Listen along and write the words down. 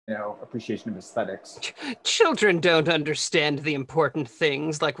appreciation of aesthetics. Children don't understand the important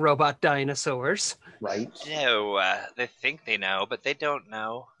things like robot dinosaurs. Right? No, they think they know, but they don't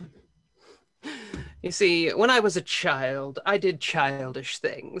know. You see, when I was a child, I did childish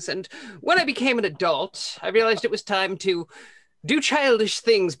things, and when I became an adult, I realized it was time to do childish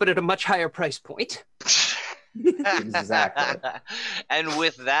things, but at a much higher price point. Exactly. And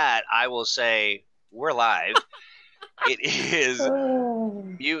with that, I will say we're live. It is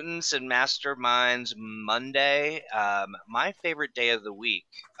Mutants and Masterminds Monday. My favorite day of the week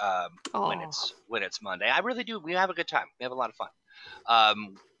when it's Monday. I really do. We have a good time. We have a lot of fun.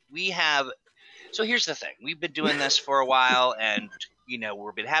 So here's the thing. We've been doing this for a while, and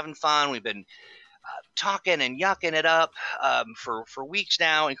we've been having fun. We've been talking and yucking it up for weeks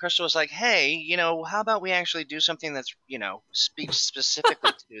now. And Crystal was like, "Hey, how about we actually do something that's speaks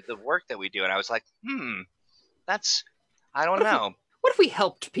specifically to the work that we do?" And I was like, I don't know. What if we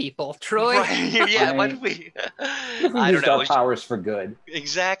helped people, Troy? Right. Yeah, what if we? I don't know. Our powers for good.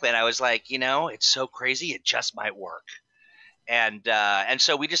 Exactly. And I was like, it's so crazy. It just might work. And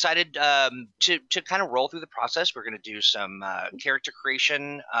so we decided to kind of roll through the process. We're going to do some character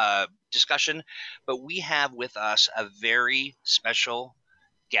creation discussion, but we have with us a very special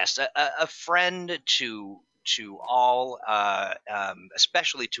guest, a friend to all,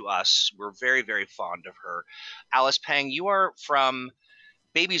 especially to us. We're very, very fond of her. Alice Peng, you are from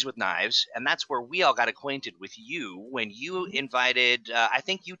Babies with Knives, and that's where we all got acquainted with you when you invited, I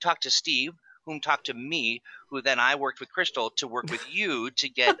think you talked to Steve, whom talked to me, who then I worked with Crystal to work with you to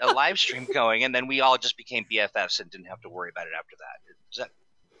get a live stream going, and then we all just became BFFs and didn't have to worry about it after that. Is that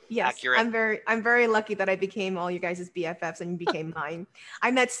accurate? I'm very lucky that I became all you guys' BFFs and you became mine. I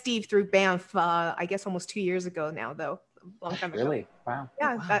met Steve through Banff, I guess almost 2 years ago now, though. A long time ago. Really? Wow.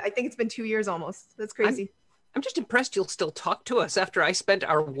 Yeah, wow. I think it's been 2 years almost. That's crazy. I'm just impressed you'll still talk to us after I spent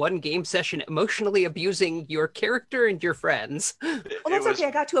our one game session emotionally abusing your character and your friends. Well, that's okay.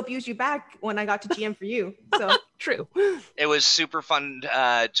 I got to abuse you back when I got to GM for you. So true. It was super fun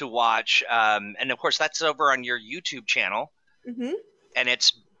to watch, and of course that's over on your YouTube channel. Mm-hmm. And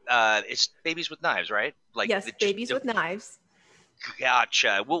it's Babies with Knives, right? Yes, Babies with Knives.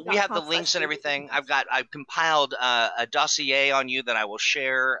 Gotcha. Well, we have the links and everything. I've compiled a dossier on you that I will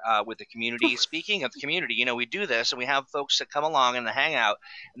share with the community. Speaking of the community, we do this and we have folks that come along in the hangout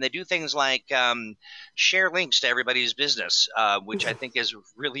and they do things like share links to everybody's business, which I think is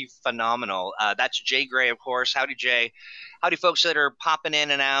really phenomenal. That's Jay Gray, of course. Howdy, Jay. Howdy, folks that are popping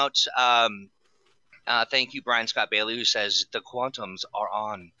in and out. Thank you, Brian Scott Bailey, who says the quantums are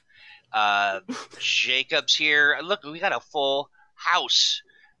on. Jacob's here. Look, we got a full house.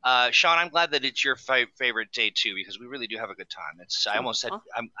 Sean, I'm glad that it's your favorite day too, because we really do have a good time. I almost said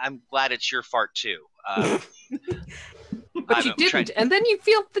I'm glad it's your fart too. But you didn't, and then you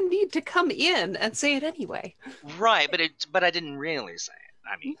feel the need to come in and say it anyway. Right, but I didn't really say it.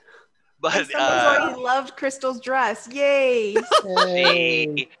 I mean, but someone's already loved Crystal's dress. Yay! We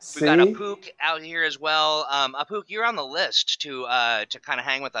got Apuk out here as well. Apuk, you're on the list to kind of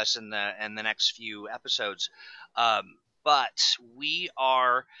hang with us in the next few episodes. But we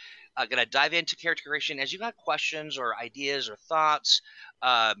are going to dive into character creation. As you got questions or ideas or thoughts,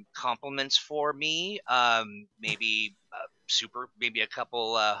 compliments for me, maybe a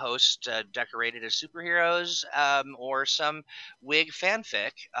couple hosts decorated as superheroes, or some wig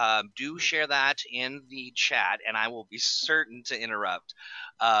fanfic, do share that in the chat, and I will be certain to interrupt.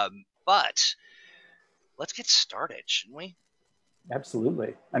 But let's get started, shouldn't we?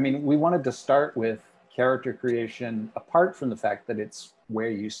 Absolutely. I mean, we wanted to start with character creation, apart from the fact that it's where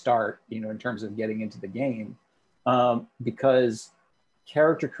you start, in terms of getting into the game, because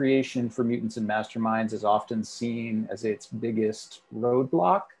character creation for Mutants and Masterminds is often seen as its biggest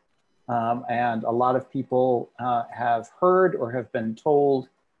roadblock. And a lot of people have heard or have been told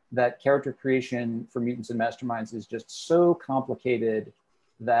that character creation for Mutants and Masterminds is just so complicated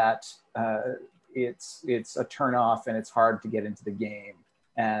that it's a turnoff and it's hard to get into the game.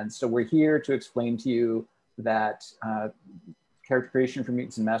 And so we're here to explain to you that character creation for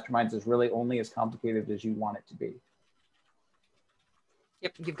Mutants and Masterminds is really only as complicated as you want it to be.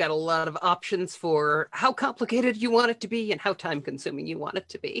 Yep, you've got a lot of options for how complicated you want it to be and how time-consuming you want it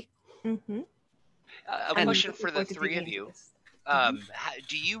to be. Mm-hmm. A question for the three of you.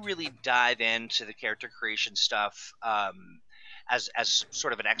 Do you really dive into the character creation stuff as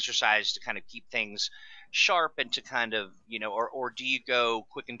sort of an exercise to kind of keep things sharp and to kind of, or do you go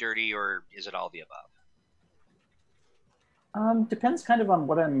quick and dirty, or is it all the above? Depends kind of on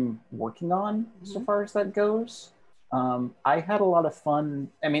what I'm working on, so far as that goes. I had a lot of fun.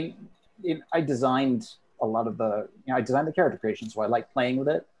 I mean, I designed a lot of I designed the character creation, so I like playing with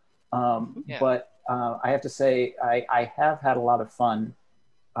it. But I have to say, I have had a lot of fun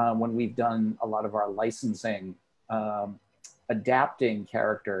when we've done a lot of our licensing, adapting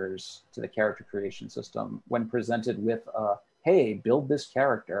characters to the character creation system when presented with a, hey, build this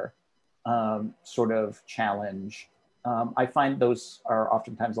character sort of challenge. I find those are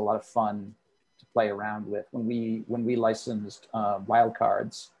oftentimes a lot of fun to play around with. When we licensed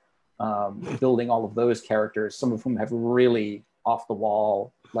Wildcards, building all of those characters, some of whom have really off the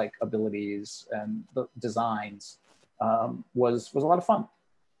wall like abilities and the designs, was a lot of fun.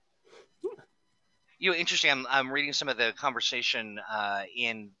 You know, interesting. I'm reading some of the conversation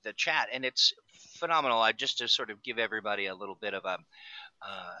in the chat, and it's phenomenal. I just to sort of give everybody a little bit of a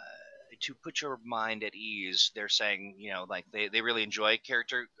to put your mind at ease. They're saying, you know, like they really enjoy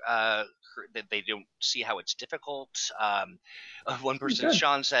character. That they don't see how it's difficult. One person,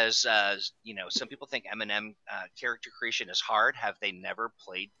 Sean, says, you know, some people think M&M character creation is hard. Have they never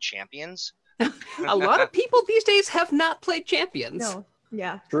played Champions? A lot of people these days have not played Champions. No,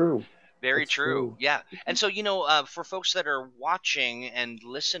 yeah. True. Very It's true. Yeah. And so, you know, for folks that are watching and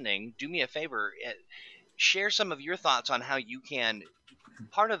listening, do me a favor, share some of your thoughts on how you can,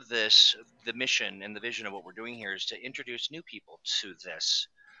 part of this, the mission and the vision of what we're doing here is to introduce new people to this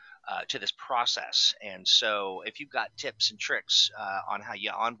process. And so if you've got tips and tricks on how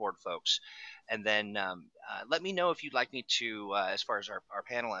you onboard folks, and then let me know if you'd like me to, as far as our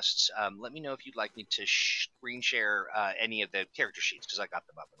panelists, let me know if you'd like me to screen share any of the character sheets, because I got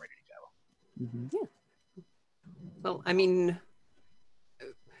them up and ready to go. Yeah. Well, I mean,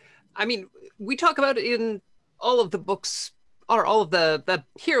 we talk about it in all of the books, or all of the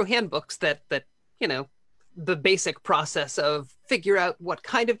hero handbooks that you know, the basic process of figure out what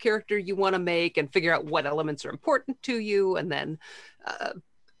kind of character you want to make and figure out what elements are important to you, and then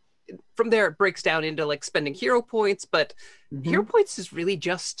from there it breaks down into like spending hero points. But hero points is really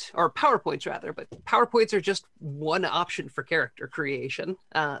just, or power points rather, but power points are just one option for character creation.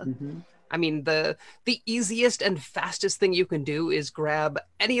 I mean, the easiest and fastest thing you can do is grab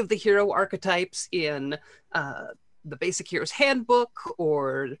any of the hero archetypes in the Basic Heroes Handbook,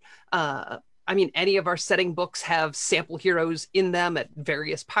 or I mean, any of our setting books have sample heroes in them at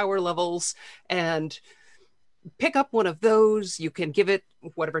various power levels, and pick up one of those. You can give it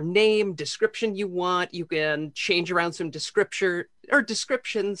whatever name, description you want. You can change around some descriptions.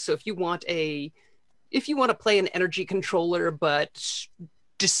 So if you want to play an energy controller, but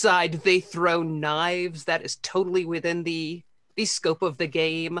decide they throw knives, that is totally within the scope of the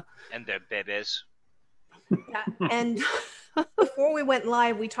game. And their babies. Yeah, and before we went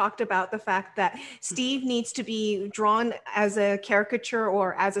live, we talked about the fact that Steve needs to be drawn as a caricature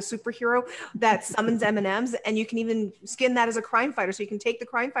or as a superhero that summons M&Ms, and you can even skin that as a crime fighter. So you can take the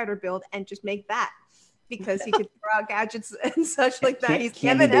crime fighter build and just make that, because he could throw out gadgets and such like that. He's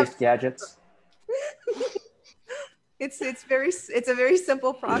candy-based gadgets. It's a very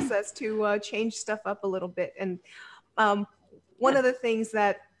simple process to change stuff up a little bit. And one of the things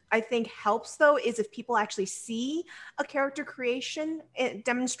that I think helps though is if people actually see a character creation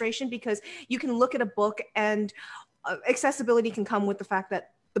demonstration, because you can look at a book and accessibility can come with the fact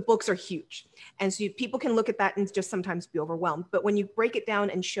that the books are huge. And so people can look at that and just sometimes be overwhelmed. But when you break it down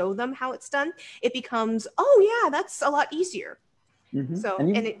and show them how it's done, it becomes, oh yeah, that's a lot easier. So,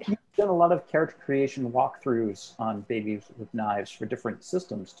 and you've done a lot of character creation walkthroughs on Babies with Knives for different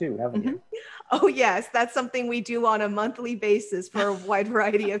systems too, haven't you? Oh yes, that's something we do on a monthly basis for a wide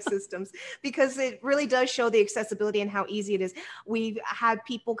variety of systems, because it really does show the accessibility and how easy it is. We've had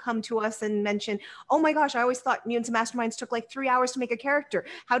people come to us and mention, oh my gosh, I always thought Mutants Masterminds took like 3 hours to make a character.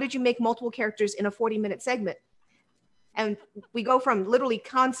 How did you make multiple characters in a 40-minute segment? And we go from literally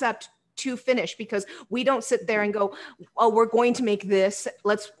concept to finish, because we don't sit there and go, oh, we're going to make this,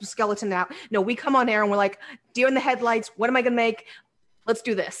 let's skeleton out. No, we come on air and we're like, deer in the headlights, what am I going to make? Let's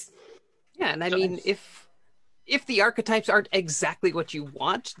do this. Yeah, and I mean, if the archetypes aren't exactly what you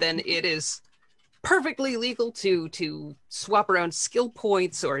want, then it is perfectly legal to swap around skill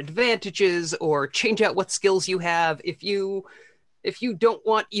points or advantages, or change out what skills you have. If you don't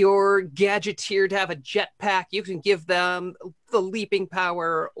want your gadgeteer to have a jetpack, you can give them the leaping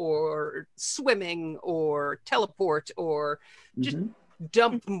power, or swimming, or teleport, or just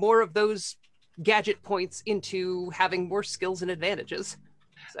dump more of those gadget points into having more skills and advantages.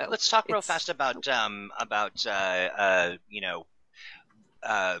 So let's talk real fast about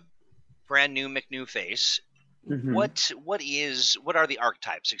brand new McNewface. What are the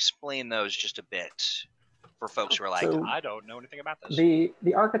archetypes? Explain those just a bit for folks who are like, I don't know anything about this.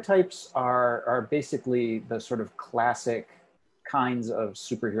 The archetypes are basically the sort of classic kinds of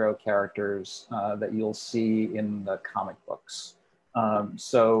superhero characters that you'll see in the comic books.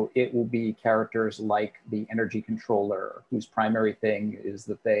 So it will be characters like the energy controller, whose primary thing is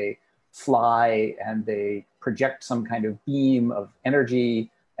that they fly and they project some kind of beam of energy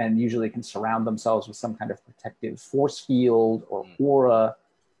and usually can surround themselves with some kind of protective force field or aura.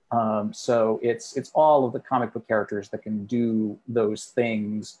 So it's all of the comic book characters that can do those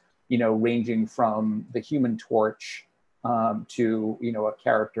things, ranging from the Human Torch to, a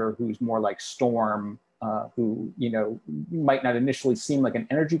character who's more like Storm, who, might not initially seem like an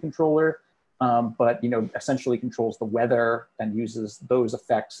energy controller, but, essentially controls the weather and uses those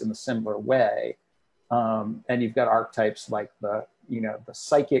effects in a similar way. And you've got archetypes like the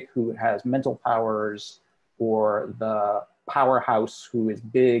psychic who has mental powers, or the powerhouse who is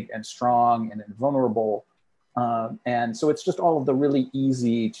big and strong and invulnerable. And so it's just all of the really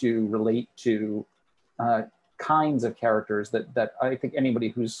easy to relate to kinds of characters that I think anybody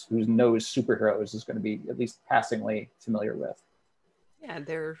who knows superheroes is going to be at least passingly familiar with. Yeah,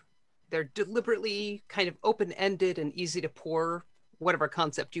 they're deliberately kind of open-ended and easy to pour whatever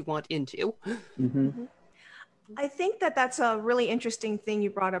concept you want into. Mm-hmm. Mm-hmm. I think that's a really interesting thing you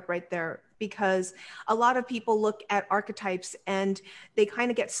brought up right there, because a lot of people look at archetypes and they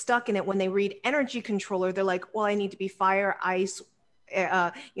kind of get stuck in it. When they read energy controller, they're like, well, I need to be fire, ice,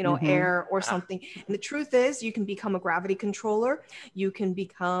 Mm-hmm. air or something. And the truth is, you can become a gravity controller. You can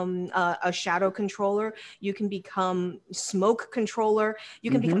become a shadow controller. You can become smoke controller.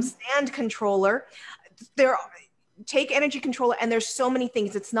 You can Mm-hmm. become sand controller. Take energy controller, and there's so many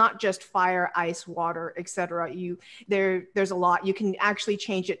things. It's not just fire, ice, water, etc. There's a lot. You can actually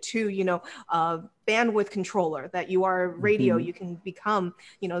change it to bandwidth controller, that you are radio. Mm-hmm. You can become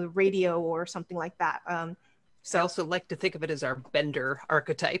the radio or something like that. So I also like to think of it as our bender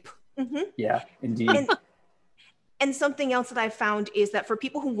archetype. Mm-hmm. Yeah, indeed. And something else that I found is that for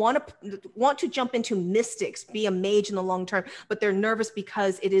people who want to jump into mystics, be a mage in the long term, but they're nervous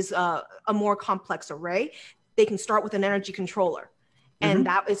because it is a more complex array, they can start with an energy controller. And Mm-hmm.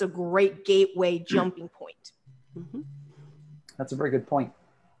 that is a great gateway jumping point. Mm-hmm. That's a very good point.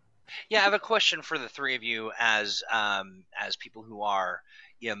 Yeah, I have a question for the three of you as people who are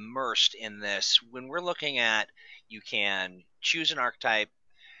immersed in this. When we're looking at, you can choose an archetype,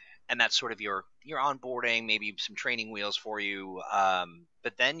 and that's sort of your onboarding, maybe some training wheels for you.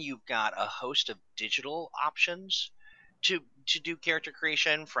 But then you've got a host of digital options to do character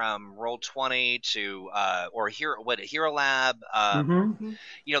creation, from Roll20 to Hero Lab. Mm-hmm.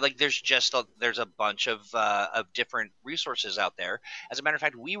 Like there's a bunch of different resources out there. As a matter of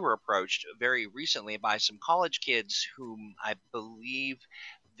fact, we were approached very recently by some college kids whom I believe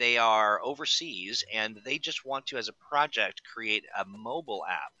they are overseas, and they just want to, as a project, create a mobile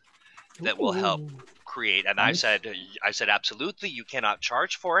app that will help create. And Nice. I said absolutely, you cannot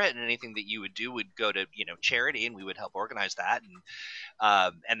charge for it, and anything that you would do would go to charity, and we would help organize that.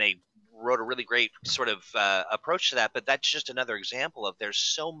 And they wrote a really great sort of approach to that. But that's just another example of, there's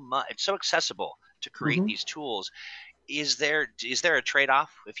so much, it's so accessible to create Mm-hmm. these tools. Is there a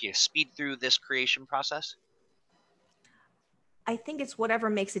trade-off if you speed through this creation process? I think it's whatever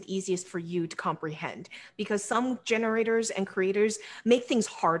makes it easiest for you to comprehend, because some generators and creators make things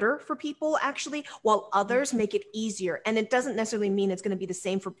harder for people actually, while others make it easier. And it doesn't necessarily mean it's going to be the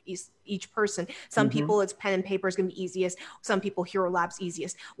same for each person. Some Mm-hmm. people, it's pen and paper is going to be easiest. Some people, Hero Lab's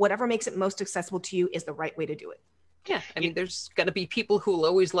easiest. Whatever makes it most accessible to you is the right way to do it. Yeah, I mean, there's going to be people who will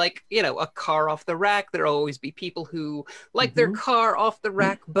always like, a car off the rack. There'll always be people who like their Mhm. car off the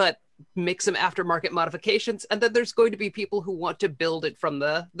rack, but make some aftermarket modifications. And then there's going to be people who want to build it from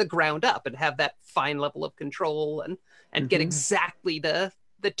the ground up and have that fine level of control and get Mhm. exactly the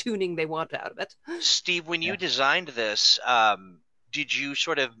tuning they want out of it. Steve, when you Yeah. designed this, did you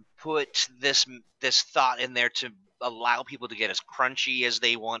sort of put this thought in there to allow people to get as crunchy as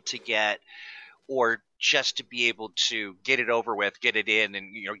they want to get, or just to be able to get it over with, get it in,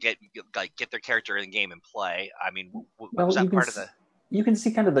 and get their character in the game and play? I mean, was that part of the? You can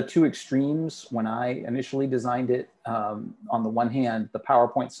see kind of the two extremes when I initially designed it. On the one hand, the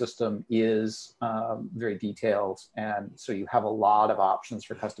PowerPoint system is very detailed, and so you have a lot of options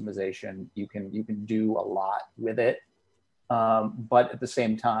for customization. You can do a lot with it, but at the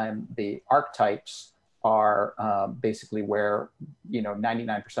same time, the archetypes are basically where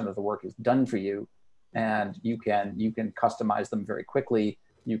 99% of the work is done for you, and you can customize them very quickly.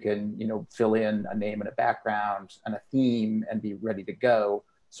 You can fill in a name and a background and a theme and be ready to go.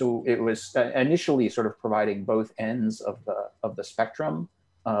 So it was initially sort of providing both ends of the spectrum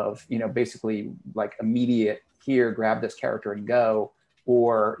of basically like immediate, here, grab this character and go,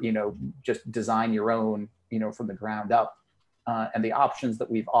 or just design your own from the ground up. And the options that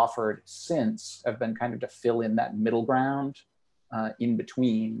we've offered since have been kind of to fill in that middle ground in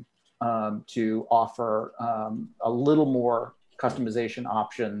between to offer a little more customization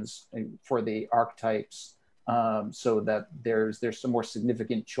options for the archetypes, so that there's some more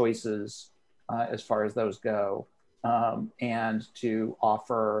significant choices as far as those go, and to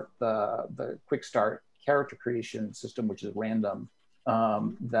offer the quick start character creation system, which is random,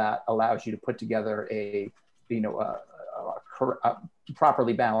 that allows you to put together a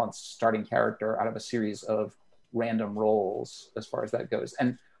properly balanced starting character out of a series of random rolls as far as that goes.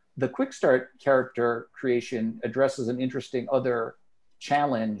 And the quick start character creation addresses an interesting other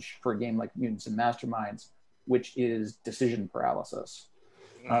challenge for a game like Mutants and Masterminds, which is decision paralysis.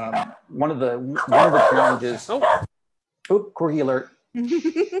 One of the challenges. Oh, corgi alert!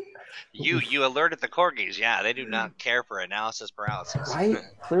 You alerted the corgis. Yeah, they do not care for analysis paralysis. Right?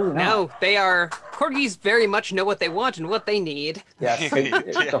 Clearly not. No, they are corgis. Very much know what they want and what they need. Yes,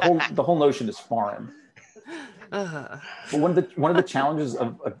 the whole notion is foreign. But one of the challenges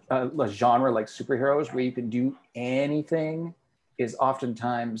of a genre like superheroes, where you can do anything, is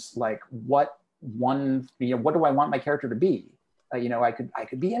oftentimes like what do I want my character to be? I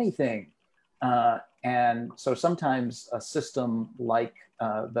could be anything, and so sometimes a system like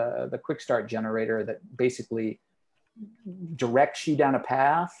the quick start generator that basically directs you down a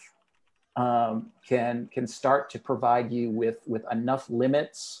path can start to provide you with enough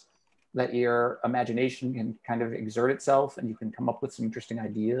limits that your imagination can kind of exert itself, and you can come up with some interesting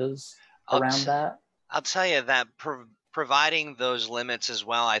ideas around that. I'll tell you that providing those limits as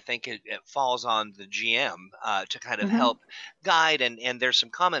well, I think it falls on the GM to kind of help guide, and there's some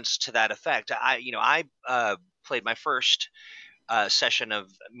comments to that effect. I played my first session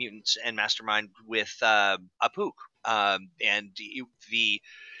of Mutants and Mastermind with Apuk, and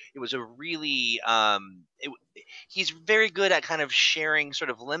it was a really he's very good at kind of sharing sort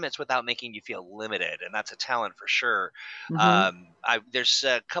of limits without making you feel limited, and that's a talent for sure. There's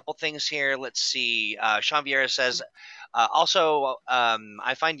a couple things here. Let's see. Sean Vieira says, also,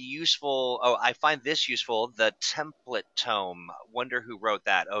 I find this useful, the template tome. Wonder who wrote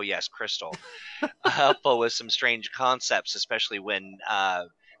that. Oh yes, Crystal. Helpful with some strange concepts, especially when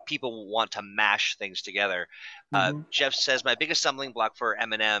people want to mash things together. Jeff says, my biggest stumbling block for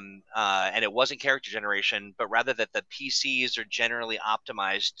M&M, and it wasn't character generation, but rather that the PCs are generally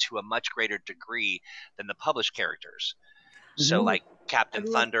optimized to a much greater degree than the published characters. So like Captain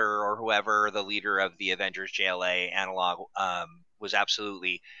Thunder or whoever, the leader of the Avengers JLA analog, was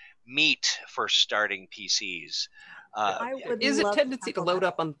absolutely meat for starting PCs. Is a tendency to load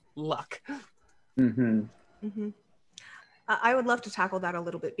up on luck. I would love to tackle that a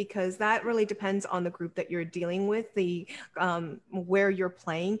little bit, because that really depends on the group that you're dealing with, where you're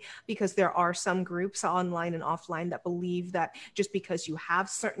playing, because there are some groups online and offline that believe that just because you have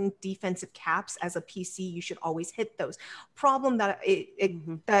certain defensive caps as a PC, you should always hit those. Problem that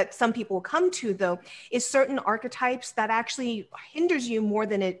that some people will come to, though, is certain archetypes that actually hinders you more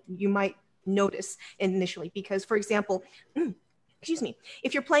than you might notice initially. Because, for example, excuse me,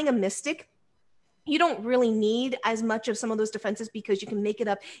 if you're playing a mystic, you don't really need as much of some of those defenses, because you can make it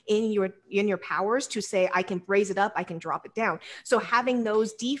up in your powers to say, I can raise it up, I can drop it down. So having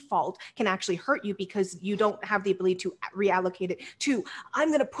those default can actually hurt you, because you don't have the ability to reallocate it to, I'm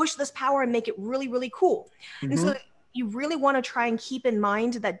going to push this power and make it really, really cool. And so you really want to try and keep in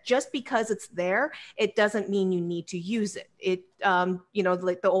mind that just because it's there, it doesn't mean you need to use it.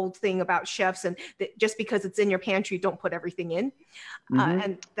 Like the old thing about chefs, and just because it's in your pantry, don't put everything in.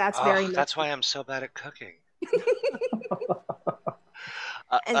 And that's that's why I'm so bad at cooking.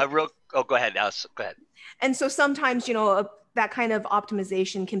 Go ahead, Alice. Go ahead. And so sometimes, that kind of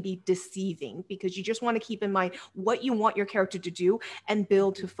optimization can be deceiving, because you just want to keep in mind what you want your character to do and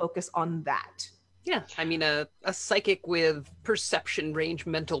build to focus on that. Yeah, I mean, a psychic with perception range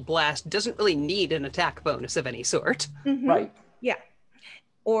mental blast doesn't really need an attack bonus of any sort. Right. Yeah.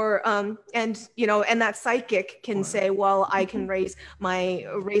 Or and that psychic can say, well, I can raise my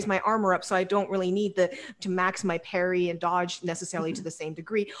armor up, so I don't really need to max my parry and dodge necessarily to the same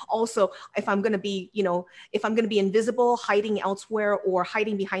degree. Also, if I'm going to be invisible, hiding elsewhere, or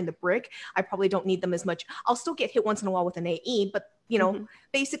hiding behind the brick, I probably don't need them as much. I'll still get hit once in a while with an AE, but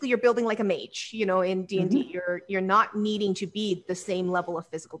basically you're building like a mage. In D&D, you're not needing to be the same level of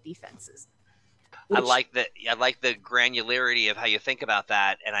physical defenses. I like the granularity of how you think about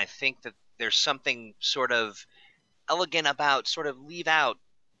that, and I think that there's something sort of elegant about sort of leave out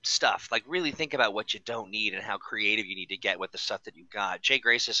stuff. Like, really think about what you don't need and how creative you need to get with the stuff that you've got. Jay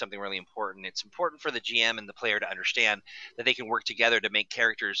Gray says something really important. It's important for the GM and the player to understand that they can work together to make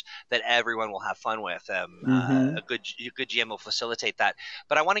characters that everyone will have fun with. A good GM will facilitate that.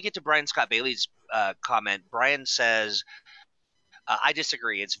 But I want to get to Brian Scott Bailey's comment. Brian says, I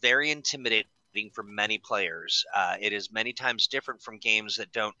disagree. It's very intimidating for many players. It is many times different from games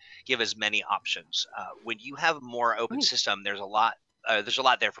that don't give as many options. When you have a more open system, there's a lot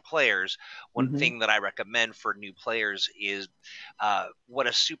there for players. One thing that I recommend for new players is what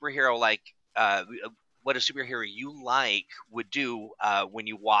a superhero you like would do when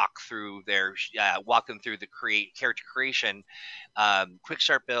you walk them through the character creation, quick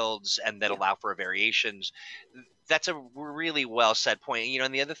start builds, and that allow for variations. That's a really well said point.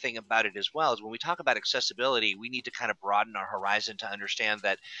 And the other thing about it as well is when we talk about accessibility, we need to kind of broaden our horizon to understand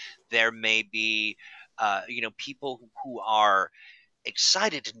that there may be, people who are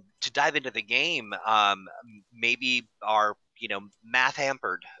excited to dive into the game, maybe are math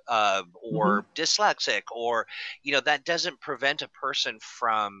hampered, or dyslexic, or that doesn't prevent a person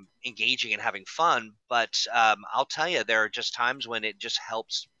from engaging and having fun. But I'll tell you, there are just times when it just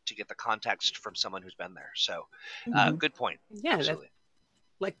helps to get the context from someone who's been there. So good point. Yeah, absolutely.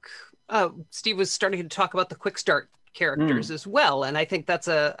 Steve was starting to talk about the quick start characters as well, and I think that's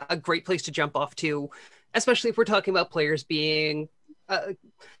a great place to jump off to, especially if we're talking about players being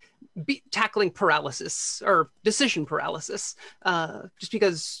tackling paralysis or decision paralysis. Just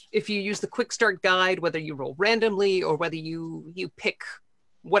because if you use the quick start guide, whether you roll randomly or whether you pick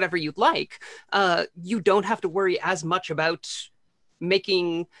whatever you'd like, you don't have to worry as much about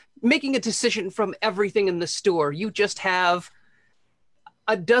making a decision from everything in the store. You just have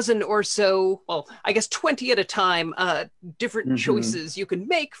a dozen or so, well, I guess 20 at a time, different choices you can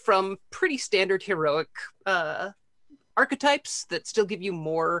make from pretty standard heroic archetypes that still give you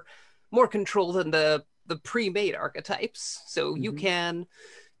more control than the pre-made archetypes. So you can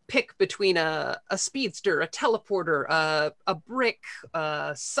pick between a speedster, a teleporter, a brick,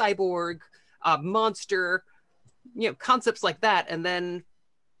 a cyborg, a monster, concepts like that, and then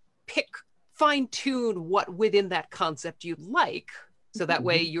fine-tune what within that concept you like. So that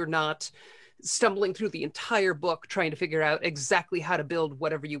way you're not stumbling through the entire book trying to figure out exactly how to build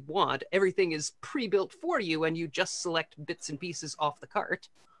whatever you want. Everything is pre-built for you, and you just select bits and pieces off the cart.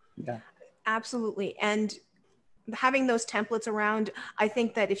 Yeah, absolutely. And having those templates around, I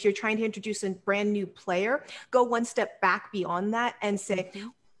think that if you're trying to introduce a brand new player, go one step back beyond that and say,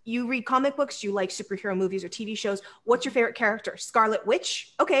 you read comic books, you like superhero movies or TV shows. What's your favorite character? Scarlet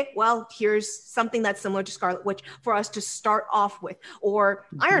Witch? Okay, well, here's something that's similar to Scarlet Witch for us to start off with. Or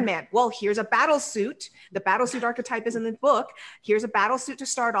Iron Man. Well, here's a battle suit. The battle suit archetype is in the book. Here's a battle suit to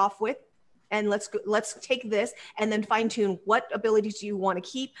start off with. And let's take this and then fine tune what abilities do you want to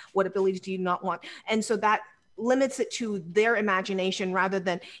keep? What abilities do you not want? And so that limits it to their imagination rather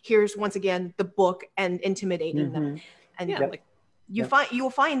than here's once again the book and intimidating them. And you will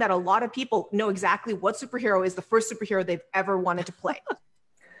find that a lot of people know exactly what superhero is the first superhero they've ever wanted to play.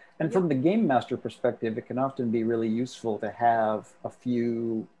 And from the game master perspective, it can often be really useful to have a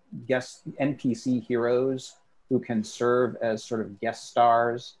few guest NPC heroes who can serve as sort of guest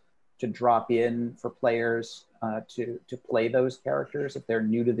stars to drop in for players to play those characters if they're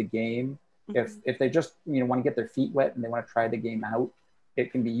new to the game. If they just want to get their feet wet and they want to try the game out,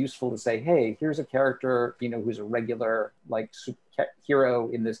 it can be useful to say, hey, here's a character who's a regular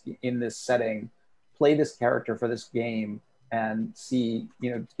hero in this setting. Play this character for this game and see,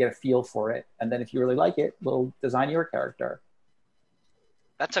 get a feel for it. And then if you really like it, we'll design your character.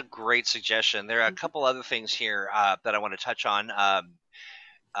 That's a great suggestion. There are a couple other things here that I want to touch on.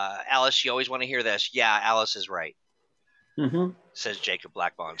 Alice, you always want to hear this. Yeah, Alice is right. Says Jacob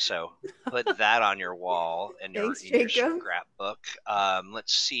Blackbone. So put that on your wall in your scrapbook.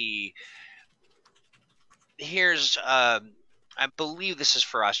 Let's see. Here's, I believe this is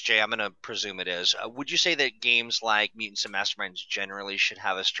for us, Jay. I'm going to presume it is. Would you say that games like Mutants and Masterminds generally should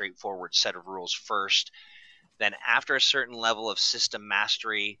have a straightforward set of rules first? Then after a certain level of system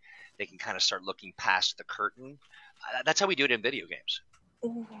mastery, they can kind of start looking past the curtain. That's how we do it in video games.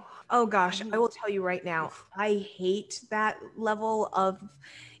 Oh gosh, I will tell you right now, I hate that level of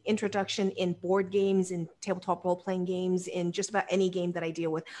introduction in board games, in tabletop role-playing games, in just about any game that I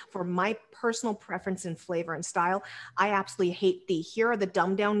deal with. For my personal preference and flavor and style, I absolutely hate here are the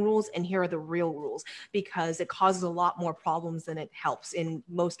dumbed down rules and here are the real rules, because it causes a lot more problems than it helps in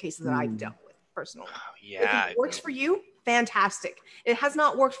most cases that I've dealt with personally. Yeah. If it works for you, fantastic. It has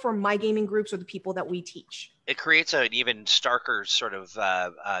not worked for my gaming groups or the people that we teach. It creates an even starker sort of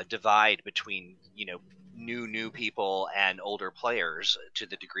divide between, new people and older players, to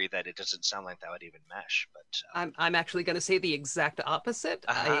the degree that it doesn't sound like that would even mesh. But I'm actually going to say the exact opposite.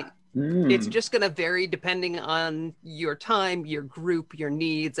 It's just going to vary depending on your time, your group, your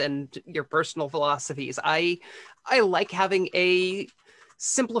needs, and your personal philosophies. I like having a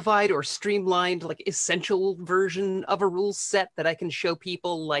simplified or streamlined, like essential version of a rules set that I can show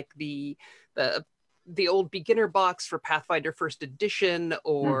people, like the old beginner box for Pathfinder First Edition,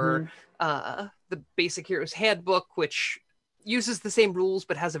 or the Basic Heroes Handbook, which uses the same rules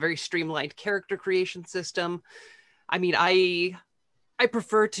but has a very streamlined character creation system. I mean, I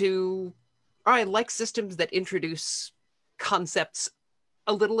prefer to, or I like systems that introduce concepts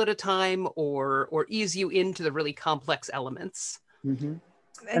a little at a time, or ease you into the really complex elements.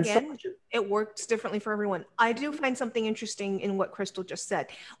 Again, it works differently for everyone. I do find something interesting in what Crystal just said,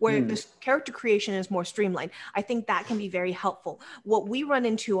 where this character creation is more streamlined. I think that can be very helpful. What we run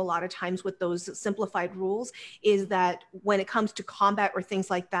into a lot of times with those simplified rules is that when it comes to combat or things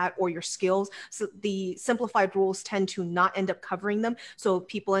like that, or your skills, so the simplified rules tend to not end up covering them. So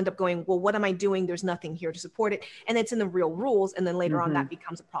people end up going, well, what am I doing? There's nothing here to support it. And it's in the real rules. And then later on that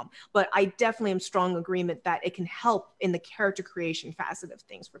becomes a problem. But I definitely am strong agreement that it can help in the character creation facet of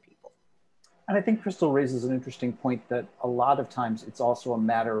things for people. And I think Crystal raises an interesting point that a lot of times it's also a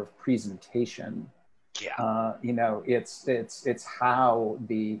matter of presentation. Yeah. You know, it's how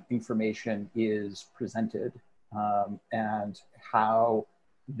the information is presented, and how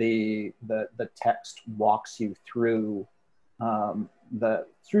the text walks you through the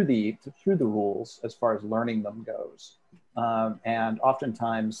rules as far as learning them goes. And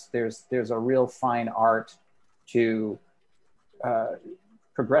oftentimes there's a real fine art to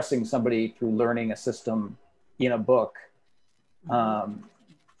progressing somebody through learning a system in a book,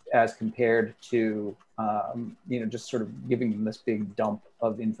 as compared to you know, just sort of giving them this big dump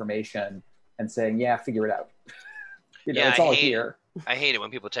of information and saying, yeah, figure it out. You know, it's all here. I hate it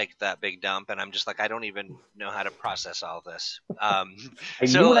when people take that big dump, and I'm just like, I don't even know how to process all this. I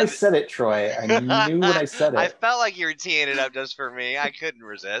knew when I said it, Troy. I knew when I said it. I felt like you were teeing it up just for me. I couldn't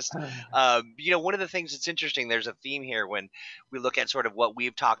resist. You know, one of the things that's interesting, there's a theme here when we look at sort of what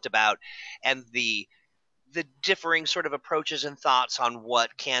we've talked about and the differing sort of approaches and thoughts on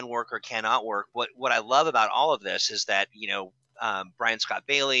what can work or cannot work. What I love about all of this is that, you know, Brian Scott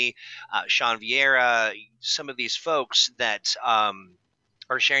Bailey, Sean Vieira, some of these folks that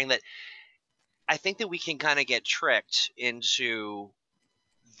are sharing that. I think that we can kind of get tricked into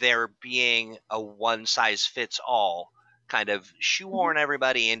there being a one-size-fits-all kind of shoehorn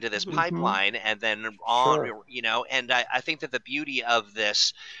everybody into this pipeline and then on, you know, and I think that the beauty of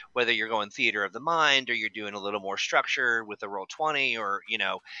this, whether you're going theater of the mind or you're doing a little more structure with the Roll20, or, you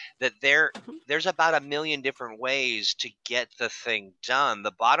know, that there's about 1 million different ways to get the thing done.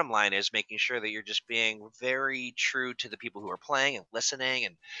 The bottom line is making sure that you're just being very true to the people who are playing and listening,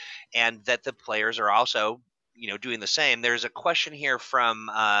 and that the players are also, you know, doing the same. There's a question here from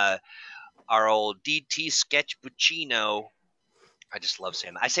our old DT Sketchbuccino. I just love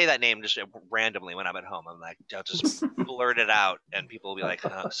saying that. I say that name just randomly when I'm at home. I'm like, I'll just blurt it out, and people will be like,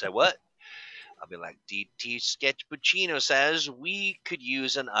 say what? I'll be like, DT Sketchbuccino says we could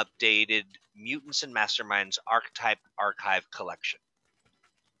use an updated Mutants and Masterminds archetype archive collection.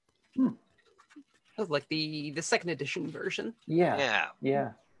 Oh, like the second edition version. Yeah.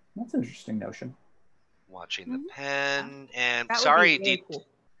 That's an interesting notion. Watching the pen, and That would sorry, be very cool.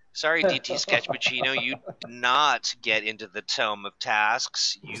 Sorry, DT Sketchbuccino, you did not get into the tome of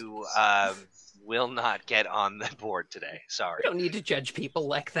tasks. You will not get on the board today. Sorry. You don't need to judge people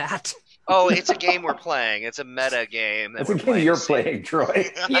like that. Oh, it's a game we're playing. It's a meta game. It's a game you're playing, Troy.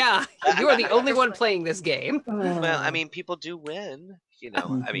 Yeah, you are the only one playing this game. Well, I mean, people do win. You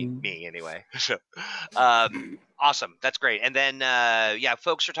know, I mean, me anyway. So, awesome. That's great. And then, yeah,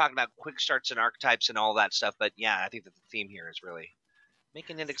 folks are talking about quick starts and archetypes and all that stuff. But yeah, I think that the theme here is really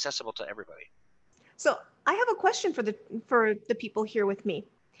making it accessible to everybody. So I have a question for the people here with me.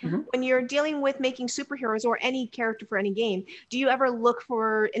 When you're dealing with making superheroes or any character for any game, do you ever look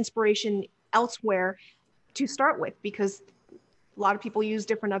for inspiration elsewhere to start with? Because a lot of people use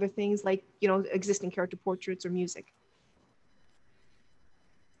different other things, like, you know, existing character portraits or music.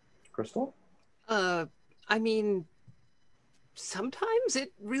 Crystal? I mean, sometimes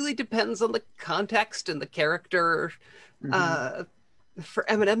it really depends on the context and the character. For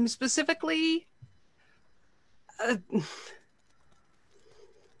Eminem specifically,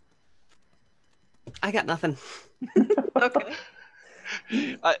 I got nothing. Okay.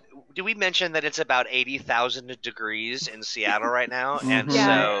 Do we mention that it's about 80,000 degrees in Seattle right now? And Yeah.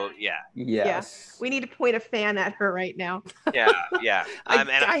 so, yeah. Yes. We need to point a fan at her right now. Yeah.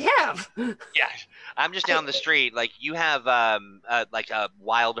 I have. Yeah, I'm just down the street. Like, you have like a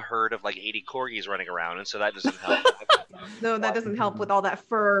wild herd of like 80 corgis running around, and so that doesn't help. No, that doesn't help with all that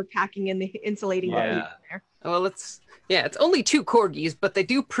fur packing in the insulating the heat in there. Well, it's only 2 corgis, but they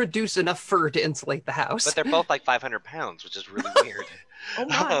do produce enough fur to insulate the house. But they're both like 500 pounds, which is really weird. Oh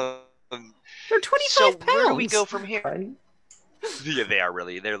my. They're 25 so pounds. Where do we go from here? Right? Yeah,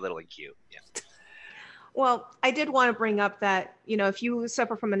 they're little and cute. Yeah. Well, I did want to bring up that, if you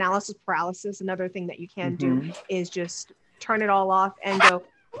suffer from analysis paralysis, another thing that you can do is just turn it all off and go,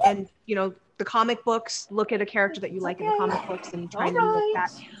 and, the comic books, look at a character that you like in the comic books and try and emulate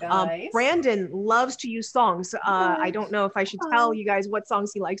that. Brandon loves to use songs. I don't know if I should tell you guys what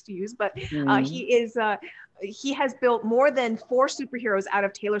songs he likes to use, but he has built more than 4 superheroes out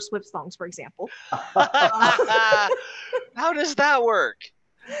of Taylor Swift songs, for example. How does that work?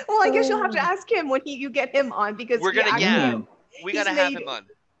 Well, I guess you'll have to ask him when you get him on, because we gotta have him on.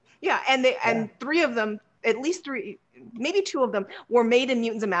 Yeah, and 3 of them, at least 3, maybe 2 of them, were made in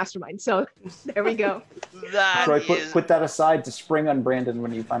Mutants and Masterminds. So there we go. Troy, put that aside to spring on Brandon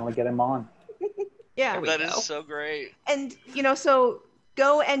when you finally get him on. Yeah, that is so great. And so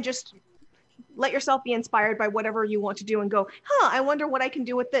go and just let yourself be inspired by whatever you want to do, and go, I wonder what I can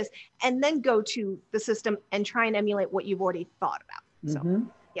do with this, and then go to the system and try and emulate what you've already thought about. So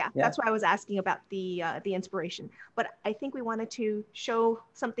yeah, that's why I was asking about the inspiration. But I think we wanted to show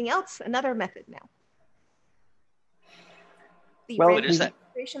something else, another method now. What is that?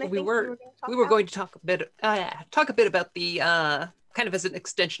 We were going to talk a bit about the kind of as an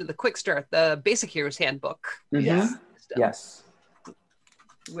extension of the Quick Start, the Basic Heroes Handbook. Yes.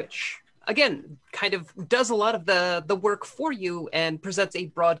 Which, again, kind of does a lot of the work for you and presents a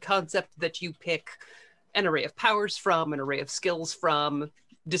broad concept that you pick an array of powers from, an array of skills from,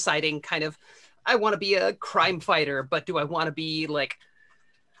 deciding kind of, I want to be a crime fighter, but do I want to be like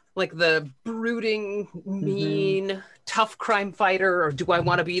the brooding, mean, tough crime fighter, or do I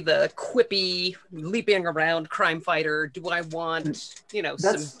want to be the quippy, leaping around crime fighter? Do I want,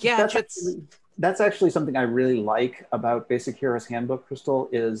 some gadgets? That's actually something I really like about Basic Heroes Handbook, Crystal,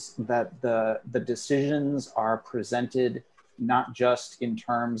 is that the decisions are presented not just in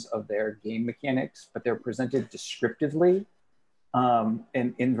terms of their game mechanics, but they're presented descriptively,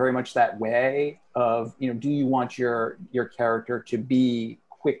 in very much that way of, do you want your character to be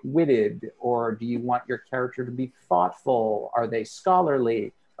quick-witted, or do you want your character to be thoughtful? Are they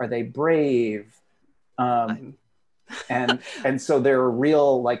scholarly? Are they brave? And so there are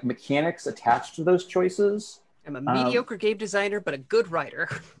real mechanics attached to those choices. I'm a mediocre game designer, but a good writer.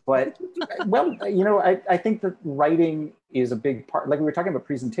 But well, I think that writing is a big part. Like we were talking about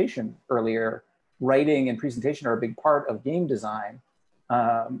presentation earlier, writing and presentation are a big part of game design.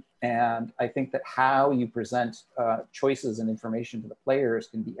 And I think that how you present choices and information to the players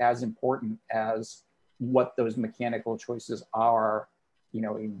can be as important as what those mechanical choices are,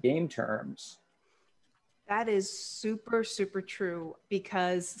 in game terms. That is super, super true,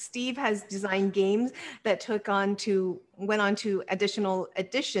 because Steve has designed games that went on to additional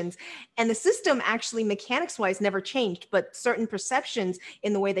editions, and the system actually mechanics-wise never changed, but certain perceptions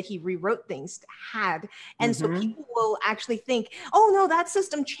in the way that he rewrote things had. And so people will actually think, oh no, that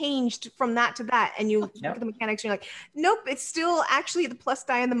system changed from that to that. And you look at the mechanics and you're like, nope, it's still actually the plus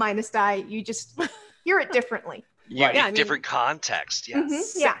die and the minus die. You just hear it differently. Different context,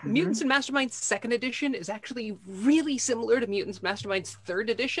 yes. Mutants and Masterminds 2nd edition is actually really similar to Mutants Masterminds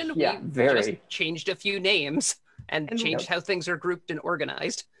 3rd edition. Yeah, we just changed a few names and changed how things are grouped and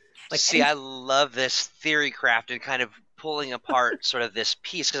organized. I love this theory craft and kind of pulling apart sort of this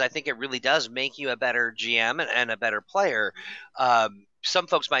piece, because I think it really does make you a better GM and a better player. Some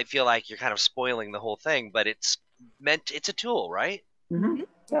folks might feel like you're kind of spoiling the whole thing, but it's a tool, right?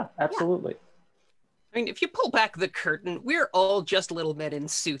 Yeah, absolutely. I mean, if you pull back the curtain, we're all just little men in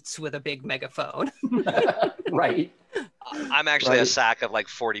suits with a big megaphone. Right. I'm actually a sack of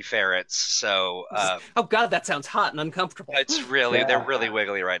 40 ferrets, so... oh God, that sounds hot and uncomfortable. It's really, they're really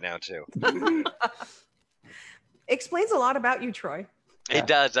wiggly right now, too. Explains a lot about you, Troy. It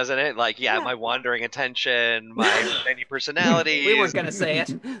does, doesn't it? My wandering attention, my many personalities. We weren't going to say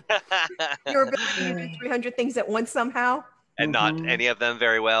it. Your ability to do 300 things at once somehow. And not any of them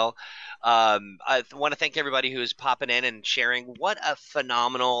very well. I want to thank everybody who's popping in and sharing. What a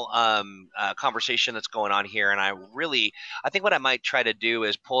phenomenal conversation that's going on here. And I think what I might try to do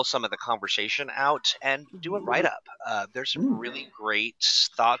is pull some of the conversation out and do a write-up. There's some really great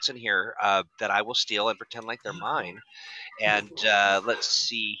thoughts in here that I will steal and pretend like they're mine. And let's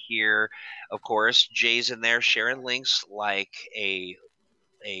see here. Of course, Jay's in there sharing links like a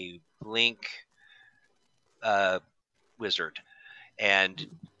link wizard. And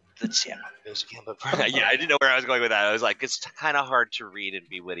let's see. I didn't know where I was going with that. I was like, it's kind of hard to read and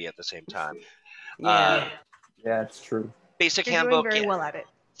be witty at the same time. Yeah, it's true. Basic You're Handbook. Doing very well at it.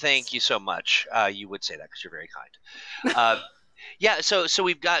 Thank you so much. You would say that because you're very kind. Yeah, so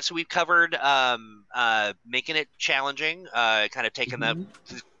we've covered making it challenging, kind of taking the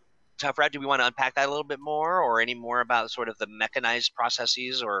tough route. Do we want to unpack that a little bit more, or any more about sort of the mechanized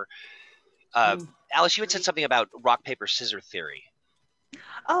processes? Or Alice, you had said something about rock paper scissor theory.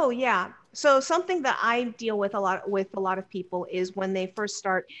 Oh yeah. So something that I deal with a lot of people is when they first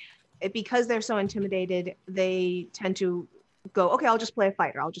start, because they're so intimidated, they tend to go, okay, I'll just play a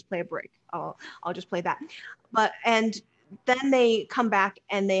fighter. I'll just play a break. I'll just play that. And then they come back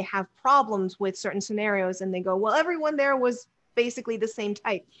and they have problems with certain scenarios and they go, well, everyone there was basically the same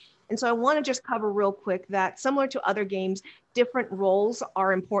type. And so I want to just cover real quick that similar to other games, different roles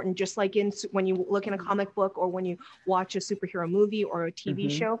are important, just like when you look in a comic book or when you watch a superhero movie or a TV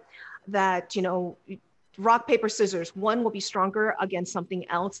show, that, you know, rock, paper, scissors, one will be stronger against something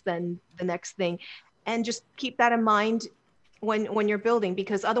else than the next thing. And just keep that in mind when you're building,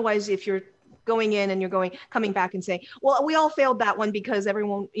 because otherwise, if you're going in and you're coming back and saying, well, we all failed that one because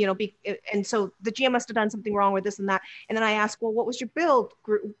everyone, you know, and so the GM must have done something wrong with this and that. And then I ask, well, what was your build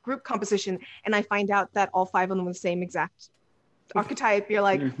group composition? And I find out that all 5 of them were the same exact archetype. You're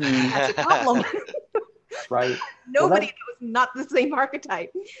like, that's a problem. Right. Nobody knows not the same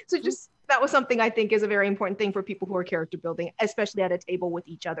archetype. So just, that was something I think is a very important thing for people who are character building, especially at a table with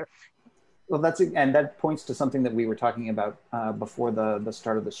each other. Well, and that points to something that we were talking about before the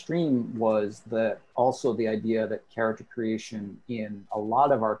start of the stream, was also the idea that character creation in a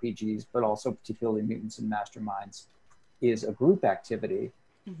lot of RPGs, but also particularly Mutants and Masterminds, is a group activity.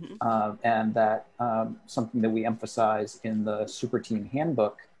 And that something that we emphasize in the Super Team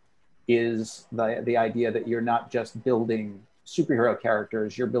Handbook is the idea that you're not just building superhero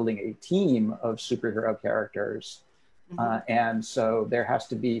characters, you're building a team of superhero characters. And so there has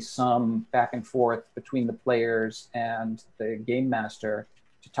to be some back and forth between the players and the game master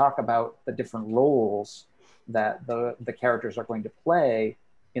to talk about the different roles that the characters are going to play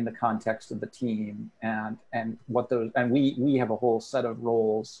in the context of the team, and what those, and we have a whole set of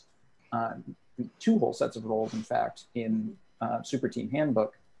roles, 2 whole sets of roles, in fact, in Super Team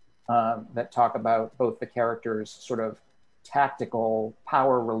Handbook that talk about both the characters' sort of tactical,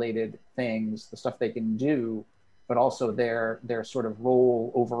 power-related things, the stuff they can do, but also their sort of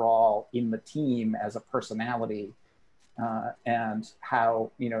role overall in the team as a personality, and how,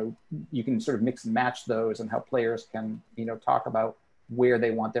 you know, you can sort of mix and match those, and how players can, you know, talk about where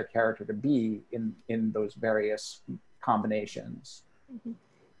they want their character to be in those various combinations.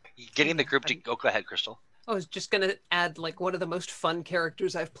 Getting the group to go ahead, Crystal. I was just going to add, like, one of the most fun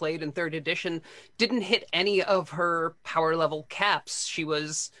characters I've played in 3rd edition didn't hit any of her power level caps. She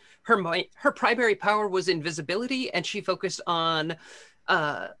was, her primary power was invisibility, and she focused on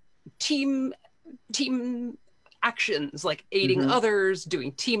team actions, like aiding others,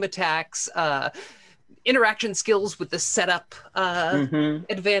 doing team attacks, interaction skills with the setup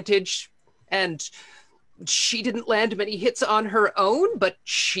advantage. And she didn't land many hits on her own, but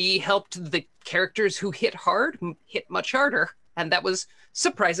she helped the characters who hit hard hit much harder, and that was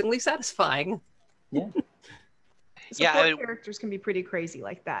surprisingly satisfying. Yeah. Support characters can be pretty crazy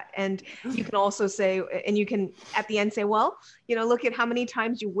like that. And you can also say, and you can at the end say, well, you know, look at how many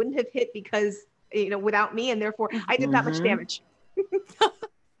times you wouldn't have hit because, you know, without me, and therefore I did that much damage.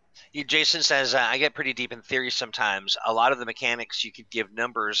 Jason says, I get pretty deep in theory sometimes. A lot of the mechanics you could give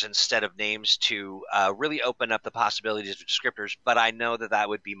numbers instead of names to really open up the possibilities of descriptors, but I know that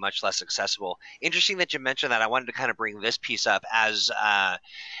would be much less accessible. Interesting that you mentioned that. I wanted to kind of bring this piece up as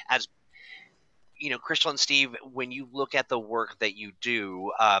you know, Crystal and Steve, when you look at the work that you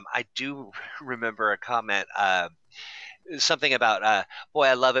do, I do remember a comment, something about, boy,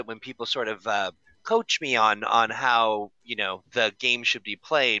 I love it when people sort of coach me on how, you know, the game should be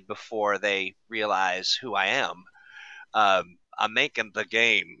played before they realize who I am. I'm making the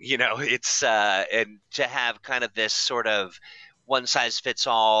game, you know, it's and to have kind of this sort of one size fits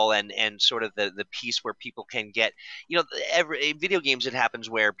all and sort of the piece where people can get, you know, in video games it happens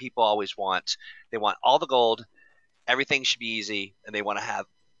where people always want all the gold, everything should be easy, and they want to have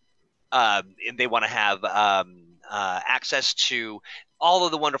access to all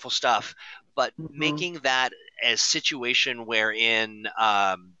of the wonderful stuff, but making that a situation wherein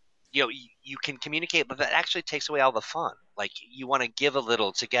you know, you can communicate, but that actually takes away all the fun. Like, you want to give a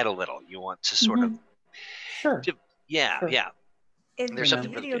little to get a little. You want to sort of And the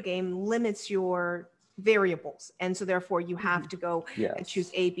video game limits your variables, and so therefore you have to go and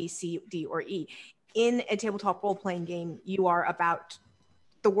choose A, B, C, D, or E. In a tabletop role-playing game, you are about,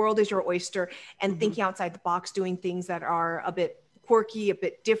 the world is your oyster, and thinking outside the box, doing things that are a bit quirky, a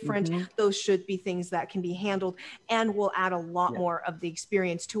bit different. Those should be things that can be handled and will add a lot more of the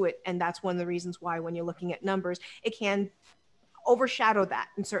experience to it. And that's one of the reasons why when you're looking at numbers, it can overshadow that,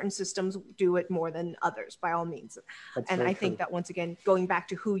 and certain systems do it more than others, by all means. And I think that, once again, going back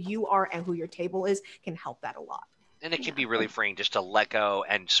to who you are and who your table is can help that a lot. And it can be really freeing just to let go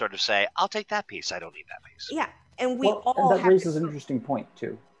and sort of say, I'll take that piece. I don't need that piece. Yeah. And that raises an interesting point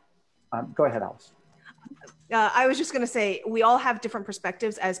too. Go ahead, Alice. I was just going to say, we all have different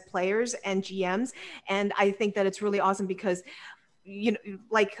perspectives as players and GMs. And I think that it's really awesome because, you know,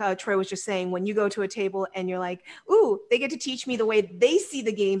 like Troy was just saying, when you go to a table and you're like, ooh, they get to teach me the way they see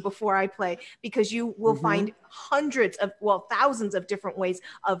the game before I play, because you will find thousands of different ways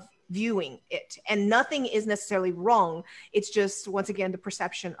of viewing it, and nothing is necessarily wrong. It's just, once again, the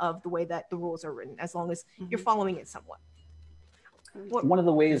perception of the way that the rules are written, as long as you're following it somewhat. One of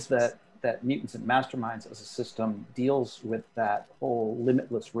the ways that Mutants and Masterminds as a system deals with that whole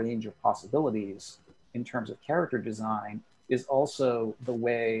limitless range of possibilities in terms of character design is also the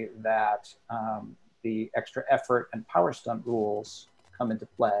way that the extra effort and power stunt rules come into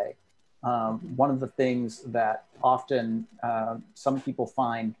play. One of the things that often some people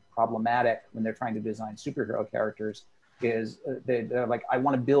find problematic when they're trying to design superhero characters is they're like, I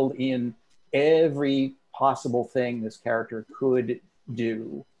want to build in every possible thing this character could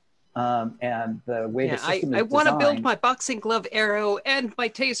do. And the way the system is I want to build my boxing glove arrow and my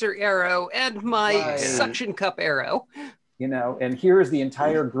taser arrow and my suction cup arrow. You know, and here's the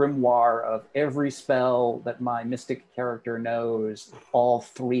entire grimoire of every spell that my mystic character knows, all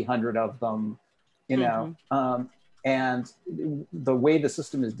 300 of them, you know. And the way the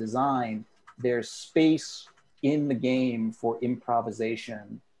system is designed, there's space in the game for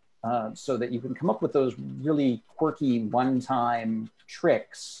improvisation, so that you can come up with those really quirky one-time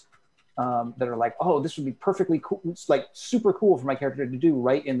tricks that are like, oh, this would be perfectly cool. It's like super cool for my character to do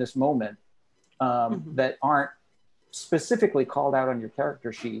right in this moment, that aren't specifically called out on your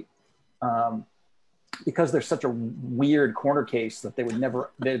character sheet, because they're such a weird corner case that they would never,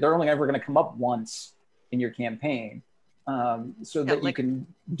 they're only ever going to come up once in your campaign, so that you can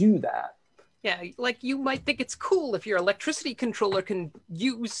do that. Yeah, like you might think it's cool if your electricity controller can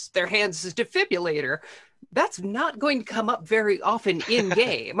use their hands as a defibrillator. That's not going to come up very often in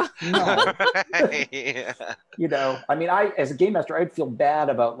game. No. You know, I mean, as a game master, I'd feel bad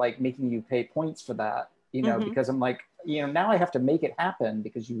about like making you pay points for that, you know, because I'm like, you know, now I have to make it happen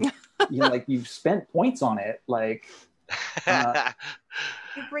because you know, like you've spent points on it, like.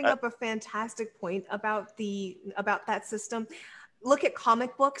 You bring up a fantastic point about that system. Look at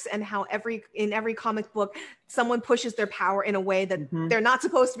comic books and how in every comic book, someone pushes their power in a way that they're not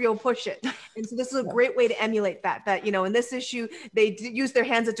supposed to be able to push it. And so this is a great way to emulate that, you know, in this issue, they use their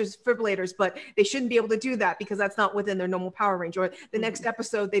hands as defibrillators, but they shouldn't be able to do that because that's not within their normal power range. Or the next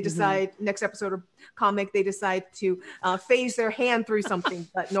episode, they decide, next episode of comic, they decide to phase their hand through something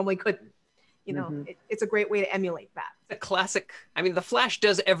that normally couldn't. You know, it's a great way to emulate that. The classic. I mean, the Flash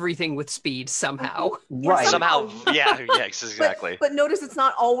does everything with speed somehow. Right. Somehow. Yeah, exactly. But notice it's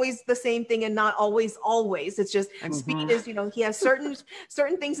not always the same thing and not always. It's just speed is, you know, he has certain